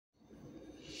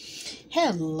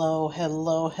Hello,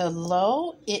 hello,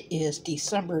 hello. It is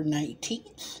December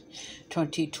 19th,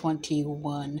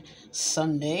 2021,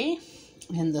 Sunday,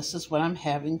 and this is what I'm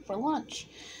having for lunch.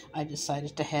 I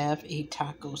decided to have a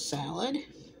taco salad.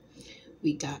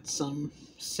 We got some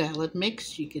salad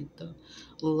mix. You can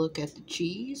look at the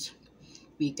cheese.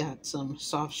 We got some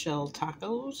soft shell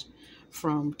tacos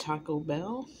from Taco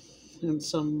Bell and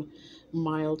some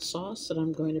mild sauce that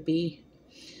I'm going to be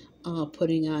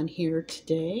putting on here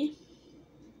today.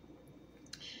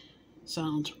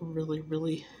 Sounds really,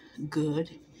 really good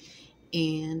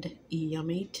and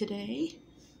yummy today.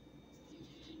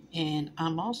 And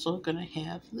I'm also going to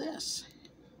have this.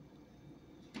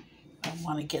 I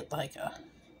want to get like a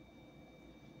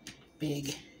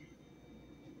big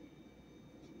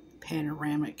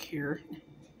panoramic here.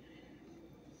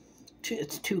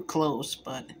 It's too close,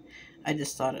 but I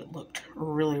just thought it looked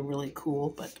really, really cool.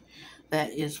 But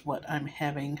that is what I'm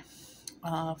having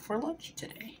for lunch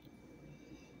today.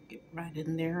 Get right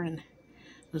in there and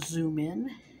zoom in.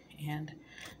 And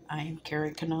I'm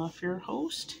Carrie Knopf, your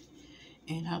host.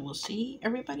 And I will see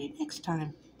everybody next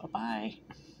time. Bye-bye.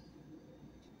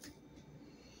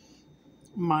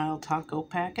 Mild taco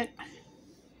packet.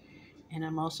 And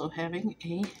I'm also having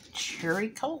a cherry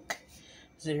Coke.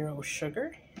 0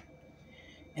 sugar.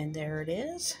 And there it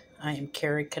is. I am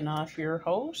Carrie Knopf, your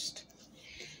host.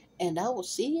 And I will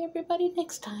see everybody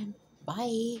next time.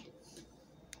 Bye.